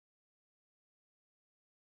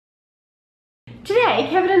Today,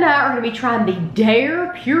 Kevin and I are going to be trying the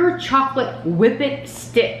Dare Pure Chocolate Whippet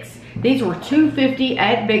Sticks. These were $2.50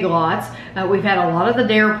 at Big Lots. We've had a lot of the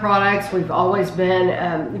Dare products. We've always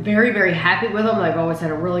been very, very happy with them. They've always had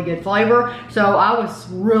a really good flavor. So I was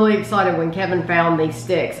really excited when Kevin found these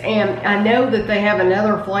sticks. And I know that they have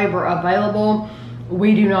another flavor available.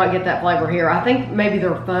 We do not get that flavor here. I think maybe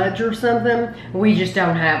they're fudge or something. We just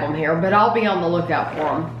don't have them here, but I'll be on the lookout for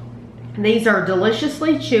them. These are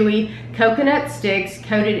deliciously chewy coconut sticks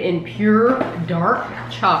coated in pure dark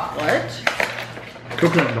chocolate.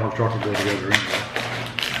 Coconut and dark chocolate go together anyway.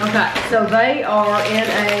 Okay, so they are in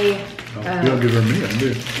a... you don't get very many, do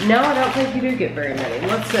you? No, I don't think you do get very many.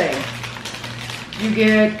 Let's see. You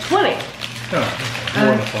get 20. Oh,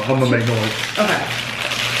 I'm gonna make noise. Okay.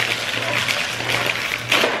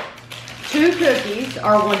 2 cookies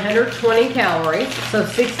are 120 calories, so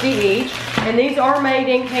 60 each. And these are made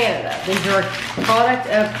in Canada. These are a product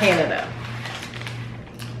of Canada.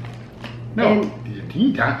 No,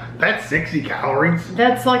 that's 60 calories.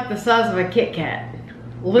 That's like the size of a Kit Kat.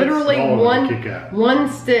 Literally one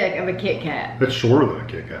stick of a Kit Kat. That's shorter than a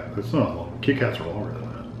Kit Kat. That's not long. Kit Kats are longer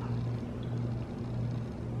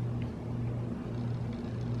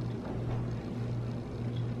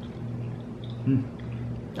than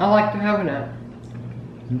that. I like the coconut.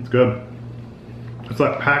 It's good. It's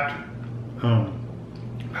like packed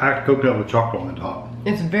coconut with chocolate on the top.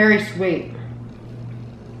 It's very sweet.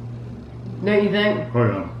 Don't you think? Oh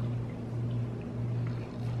yeah.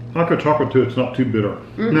 I like the chocolate too. It's not too bitter.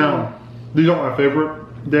 Mm-hmm. Now, these aren't my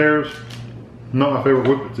favorite Dares. Not my favorite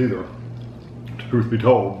Whippets either, truth be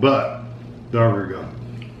told, but they're very good.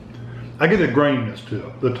 I get a graininess to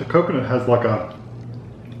it. The coconut has like a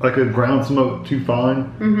ground some of it too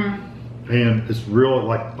fine, and it's real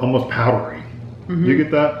like almost powdery. You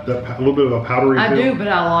get that a little bit of a powdery feel? I do, but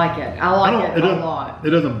I like it. I like it a lot. It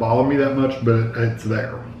doesn't bother me that much, but it's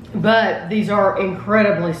there. But these are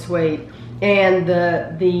incredibly sweet, and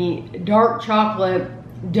the dark chocolate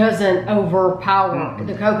doesn't overpower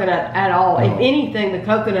the coconut at all. If anything, the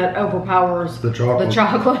coconut overpowers the chocolate.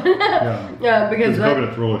 Yeah, because the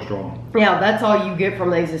coconut's really strong. Yeah, that's all you get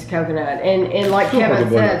from these is coconut, and like Kevin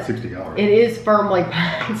said, 60 calories. It is firmly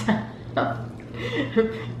packed.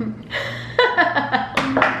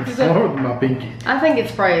 It's longer than my pinky. I think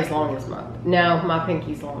it's probably as long as my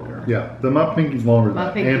pinky's longer. Yeah, my pinky's longer than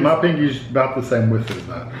that. And my pinky's about the same width as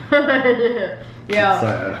that. Yeah,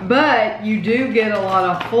 sad. But you do get a lot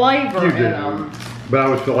of flavor in them. But I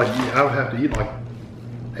would feel like I would have to eat like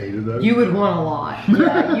 8 of those. You would want a lot.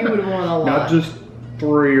 Yeah, you would want a lot. Not just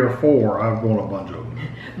 3 or 4. I would want a bunch of them.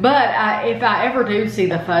 But if I ever do see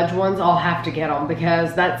the fudge ones, I'll have to get them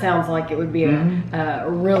because that sounds like it would be a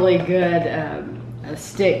really good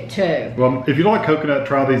stick too. Well, if you don't like coconut,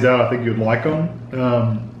 try these out. I think you'd like them.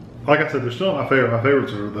 Like I said, they're still not my favorite. My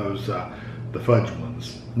favorites are those the fudge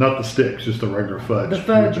ones, not the sticks, just the regular fudge. The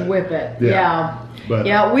fudge Whippet. Yeah. But,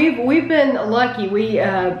 yeah, we've been lucky.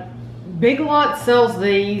 Big Lots sells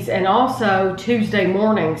these, and also Tuesday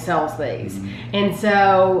Morning sells these. And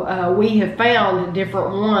so we have found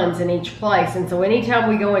different ones in each place. And so anytime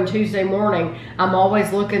we go in Tuesday Morning, I'm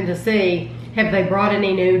always looking to see, have they brought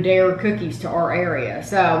any new Dare cookies to our area?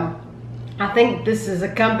 So I think this is a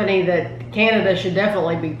company that Canada should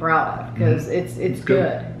definitely be proud of because it's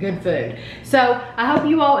good food. So I hope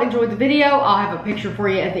you all enjoyed the video. I'll have a picture for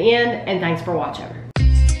you at the end, and thanks for watching.